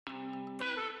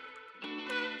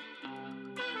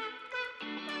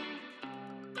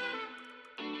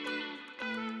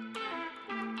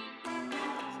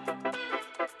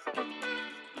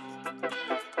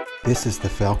This is the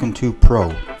Falcon2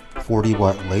 Pro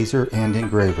 40-watt laser and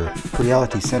engraver.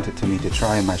 Creality sent it to me to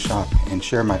try in my shop and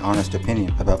share my honest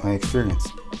opinion about my experience.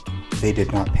 They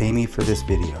did not pay me for this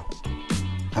video.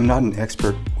 I'm not an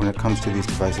expert when it comes to these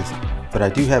devices, but I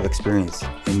do have experience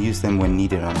and use them when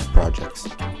needed on my projects.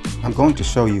 I'm going to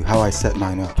show you how I set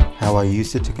mine up, how I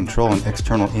used it to control an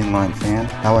external inline fan,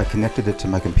 how I connected it to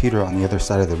my computer on the other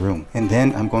side of the room, and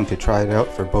then I'm going to try it out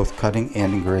for both cutting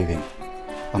and engraving.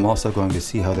 I'm also going to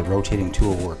see how the rotating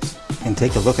tool works, and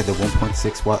take a look at the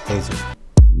 1.6 watt laser.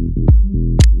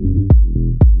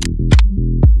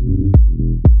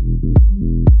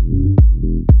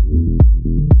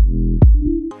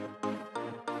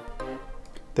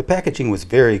 The packaging was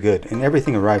very good and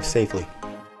everything arrived safely.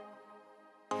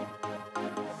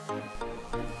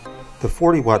 The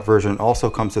 40 watt version also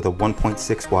comes with a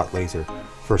 1.6 watt laser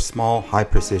for small, high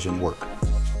precision work.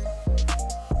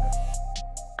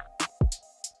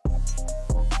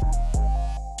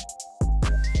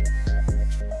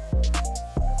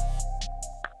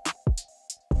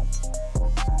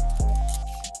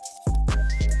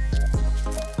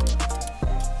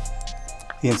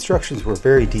 The instructions were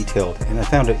very detailed and I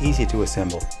found it easy to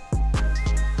assemble.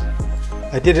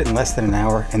 I did it in less than an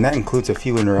hour, and that includes a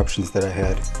few interruptions that I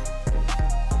had.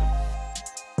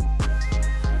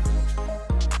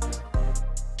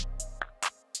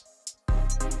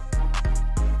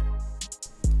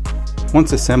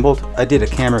 Once assembled, I did a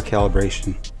camera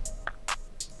calibration.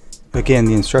 Again,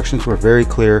 the instructions were very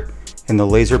clear and the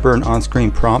laser burn on-screen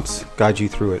prompts guide you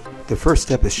through it. The first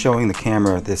step is showing the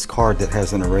camera this card that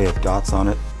has an array of dots on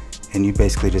it, and you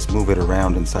basically just move it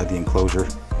around inside the enclosure.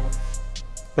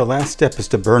 The last step is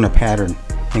to burn a pattern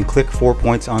and click 4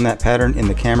 points on that pattern in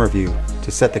the camera view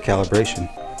to set the calibration.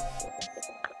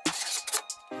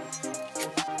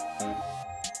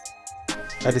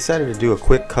 I decided to do a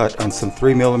quick cut on some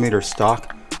 3mm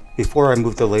stock before I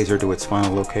moved the laser to its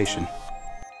final location.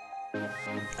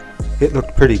 It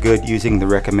looked pretty good using the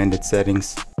recommended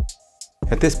settings.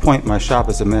 At this point my shop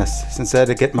is a mess since I had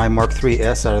to get my Mark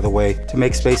III's out of the way to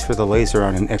make space for the laser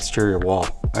on an exterior wall.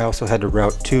 I also had to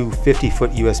route two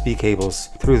 50-foot USB cables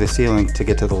through the ceiling to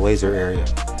get to the laser area.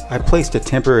 I placed a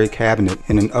temporary cabinet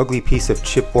and an ugly piece of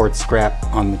chipboard scrap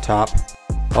on the top.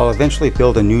 I'll eventually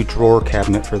build a new drawer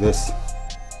cabinet for this.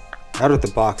 Out of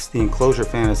the box, the enclosure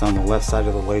fan is on the left side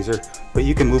of the laser, but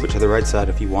you can move it to the right side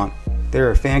if you want. There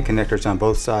are fan connectors on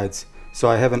both sides, so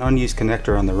I have an unused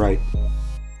connector on the right.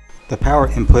 The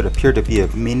power input appeared to be a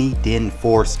mini DIN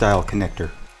 4 style connector.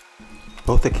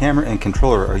 Both the camera and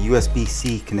controller are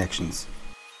USB-C connections.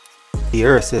 The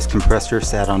air assist compressor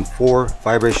sat on 4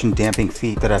 vibration damping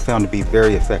feet that I found to be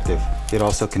very effective. It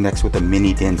also connects with a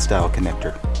mini DIN style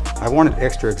connector. I wanted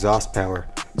extra exhaust power,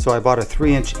 so I bought a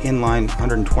 3-inch inline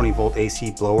 120 volt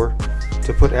AC blower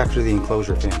to put after the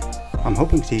enclosure fan. I'm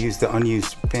hoping to use the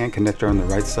unused fan connector on the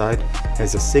right side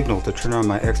as a signal to turn on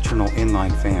my external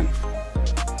inline fan.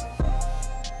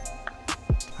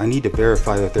 I need to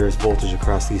verify that there is voltage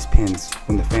across these pins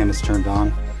when the fan is turned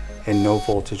on and no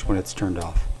voltage when it's turned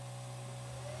off.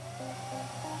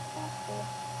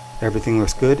 Everything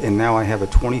looks good, and now I have a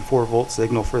 24 volt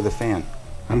signal for the fan.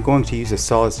 I'm going to use a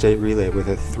solid state relay with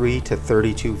a 3 to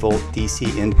 32 volt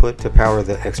DC input to power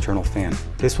the external fan.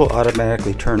 This will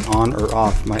automatically turn on or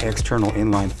off my external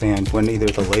inline fan when either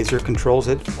the laser controls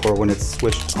it or when it's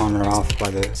switched on or off by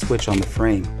the switch on the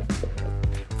frame.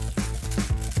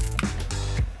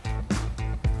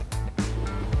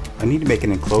 I need to make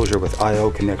an enclosure with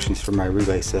I/O connections for my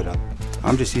relay setup.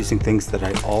 I'm just using things that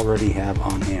I already have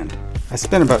on hand. I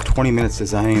spent about 20 minutes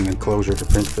designing an enclosure to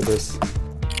print for this.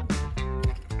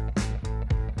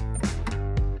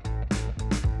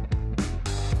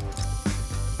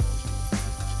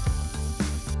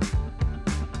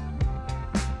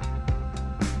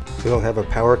 It'll have a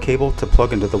power cable to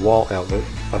plug into the wall outlet,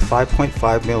 a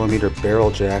 5.5mm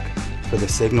barrel jack for the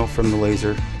signal from the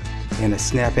laser, and a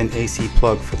snap-in AC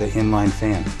plug for the inline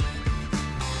fan.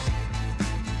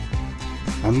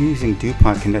 I'm using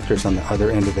DuPont connectors on the other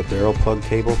end of the barrel plug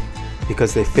cable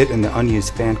because they fit in the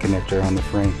unused fan connector on the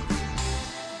frame.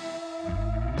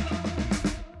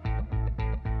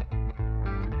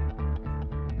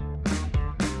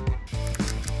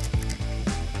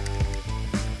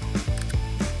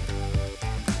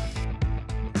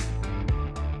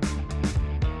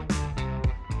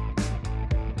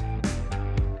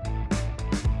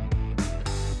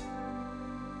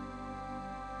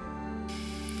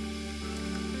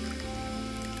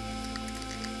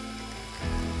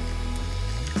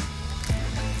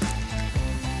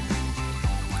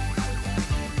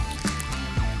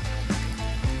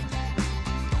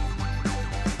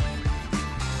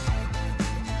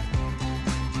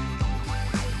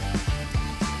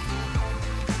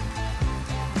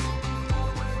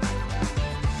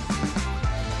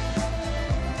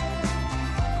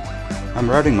 I'm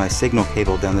routing my signal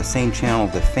cable down the same channel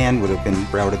the fan would have been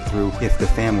routed through if the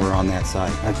fan were on that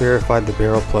side. I verified the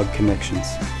barrel plug connections.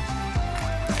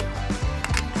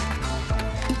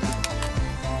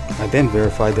 I then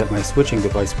verified that my switching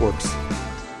device works.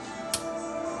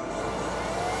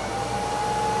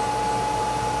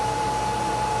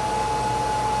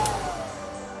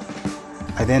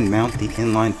 I then mount the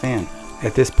inline fan.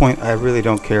 At this point, I really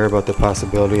don't care about the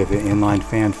possibility of the inline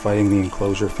fan fighting the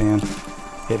enclosure fan.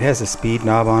 It has a speed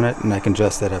knob on it and I can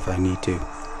adjust that if I need to.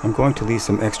 I'm going to leave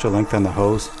some extra length on the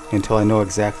hose until I know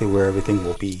exactly where everything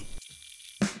will be.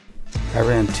 I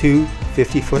ran two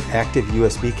 50-foot active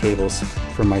USB cables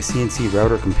from my CNC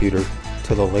router computer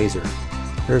to the laser.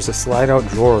 There's a slide-out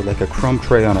drawer like a crumb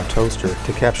tray on a toaster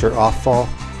to capture off-fall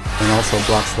and also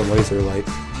blocks the laser light.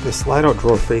 The slide-out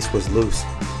drawer face was loose.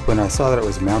 When I saw that it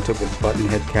was mounted with button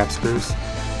head cap screws,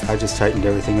 I just tightened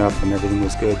everything up and everything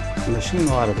was good. I machine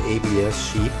a lot of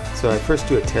ABS sheet, so I first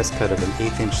do a test cut of an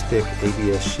 1/8 inch thick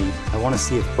ABS sheet. I want to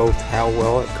see if both how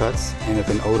well it cuts and if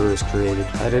an odor is created.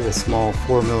 I did a small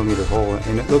 4mm hole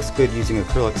and it looks good using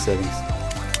acrylic settings.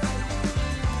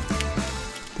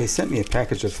 They sent me a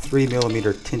package of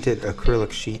 3mm tinted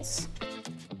acrylic sheets.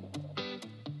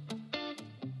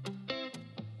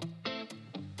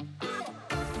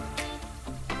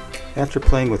 After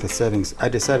playing with the settings, I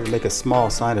decided to make a small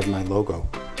sign of my logo.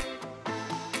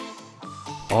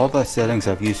 All the settings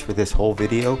I've used for this whole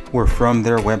video were from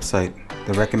their website,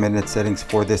 the recommended settings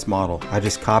for this model. I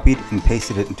just copied and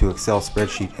pasted it into Excel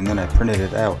spreadsheet and then I printed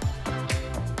it out.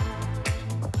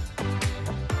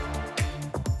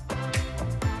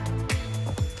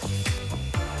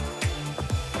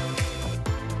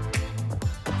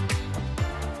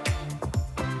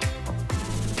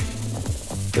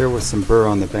 There was some burr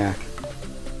on the back,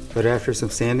 but after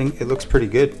some sanding, it looks pretty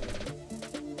good.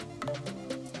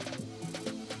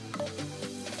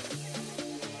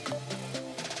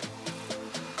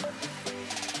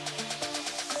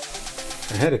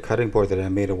 I had a cutting board that I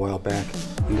made a while back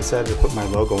and decided to put my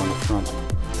logo on the front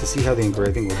to see how the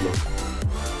engraving would look.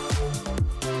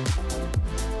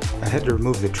 I had to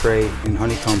remove the tray and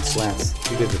honeycomb slats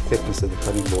due to the thickness of the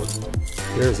cutting board.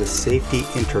 There is a safety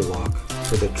interlock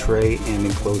for the tray and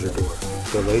enclosure door.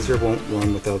 The laser won't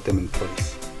run without them in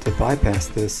place. To bypass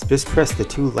this, just press the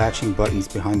two latching buttons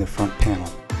behind the front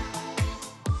panel.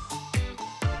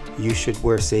 You should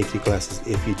wear safety glasses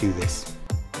if you do this.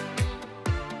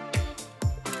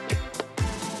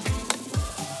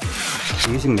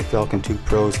 Using the Falcon2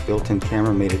 Pro's built-in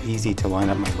camera made it easy to line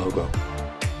up my logo.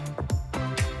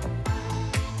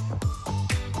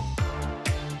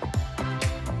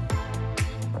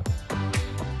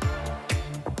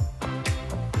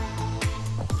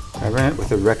 I ran it with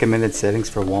the recommended settings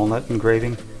for walnut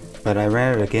engraving, but I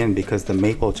ran it again because the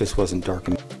maple just wasn't dark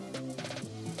enough.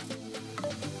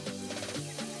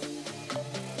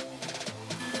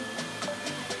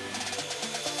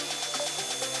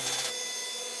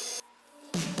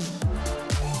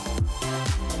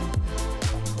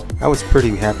 I was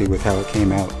pretty happy with how it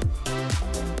came out.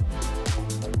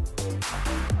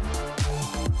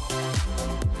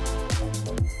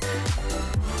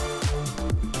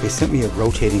 They sent me a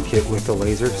rotating kit with the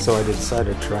laser, so I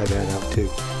decided to try that out too.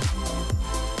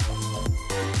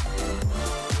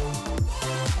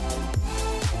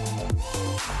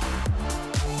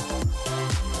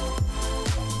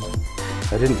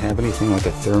 I didn't have anything like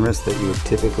a thermos that you would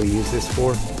typically use this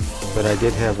for, but I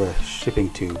did have a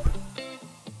shipping tube.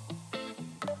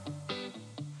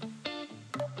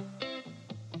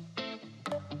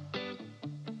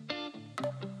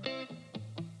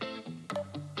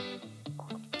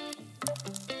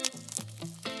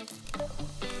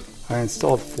 I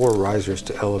installed 4 risers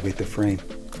to elevate the frame.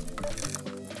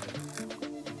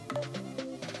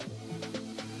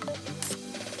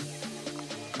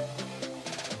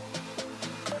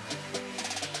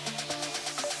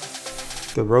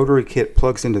 The rotary kit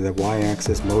plugs into the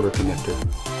Y-axis motor connector.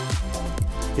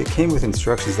 It came with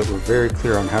instructions that were very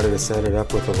clear on how to set it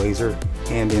up with a laser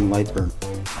and in Lightburn.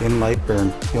 In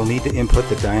Lightburn, you'll need to input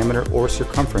the diameter or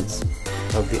circumference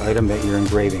of the item that you're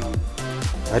engraving.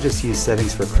 I just used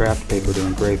settings for craft paper to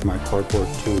engrave my cardboard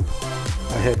tube.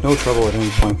 I had no trouble at any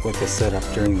point with the setup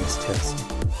during this test.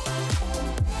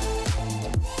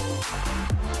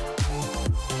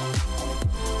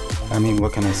 I mean,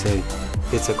 what can I say?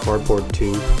 It's a cardboard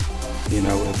tube, you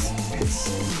know,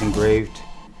 it's engraved,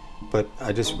 but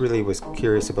I just really was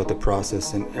curious about the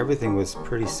process and everything was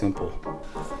pretty simple.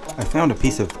 I found a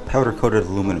piece of powder-coated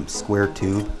aluminum square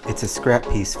tube. It's a scrap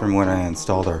piece from when I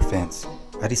installed our fence.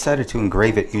 I decided to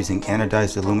engrave it using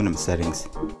anodized aluminum settings.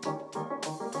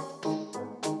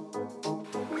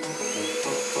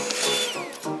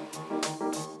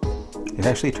 it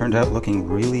actually turned out looking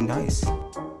really nice.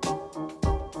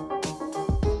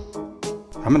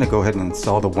 I'm going to go ahead and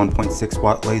install the 1.6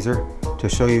 watt laser to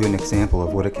show you an example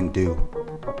of what it can do.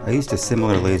 I used a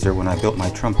similar laser when I built my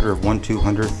Trumpeter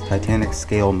 1/200th Titanic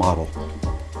scale model.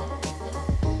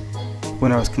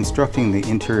 When I was constructing the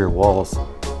interior walls,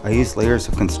 I used layers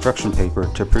of construction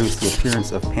paper to produce the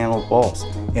appearance of paneled walls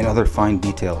and other fine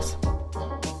details.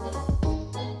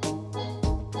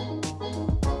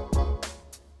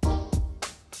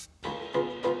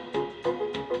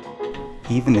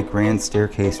 Even the grand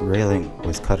staircase railing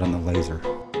was cut on the laser.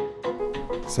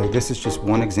 So this is just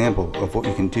one example of what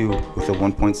you can do with a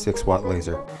 1.6 watt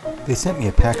laser. They sent me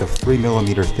a pack of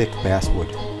 3mm thick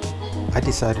basswood. I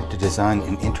decided to design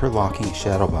an interlocking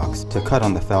shadow box to cut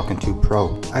on the Falcon 2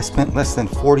 Pro. I spent less than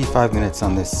 45 minutes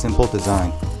on this simple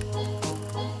design.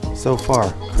 So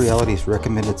far, Creality's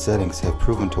recommended settings have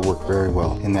proven to work very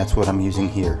well, and that's what I'm using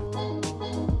here.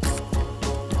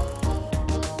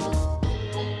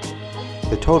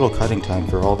 The total cutting time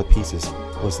for all the pieces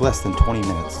was less than 20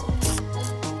 minutes.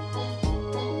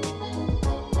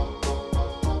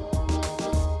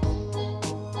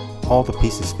 All the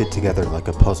pieces fit together like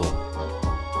a puzzle.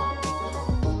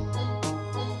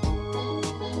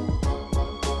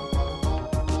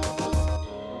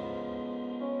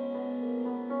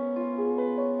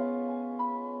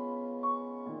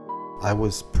 I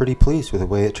was pretty pleased with the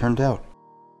way it turned out.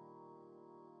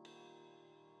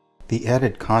 The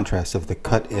added contrast of the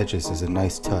cut edges is a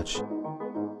nice touch.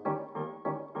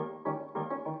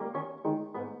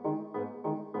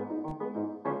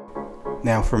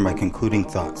 Now for my concluding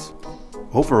thoughts.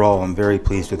 Overall, I'm very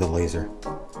pleased with the laser.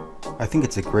 I think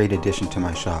it's a great addition to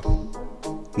my shop.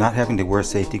 Not having to wear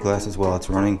safety glasses while it's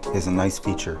running is a nice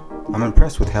feature. I'm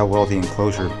impressed with how well the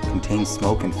enclosure contains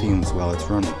smoke and fumes while it's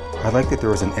running. I like that there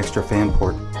was an extra fan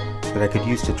port that I could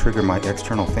use to trigger my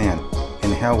external fan,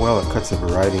 and how well it cuts a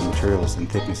variety of materials and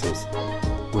thicknesses,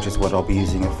 which is what I'll be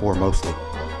using it for mostly.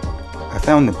 I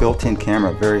found the built-in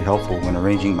camera very helpful when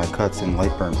arranging my cuts in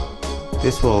Lightburn.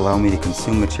 This will allow me to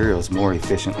consume materials more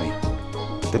efficiently.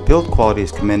 The build quality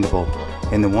is commendable,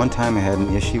 and the one time I had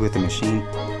an issue with the machine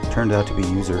turned out to be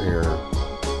user error.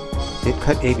 It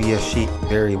cut ABS sheet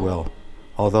very well,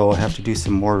 although I'll have to do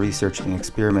some more research and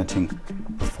experimenting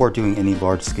before doing any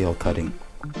large-scale cutting.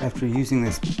 After using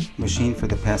this machine for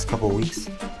the past couple weeks,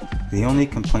 the only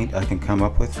complaint I can come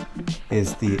up with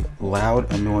is the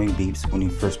loud, annoying beeps when you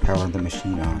first power the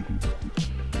machine on.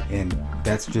 And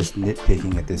that's just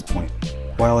nitpicking at this point.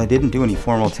 While I didn't do any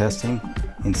formal testing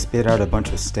and spit out a bunch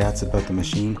of stats about the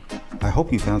machine, I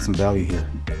hope you found some value here.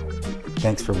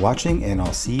 Thanks for watching, and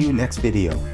I'll see you next video.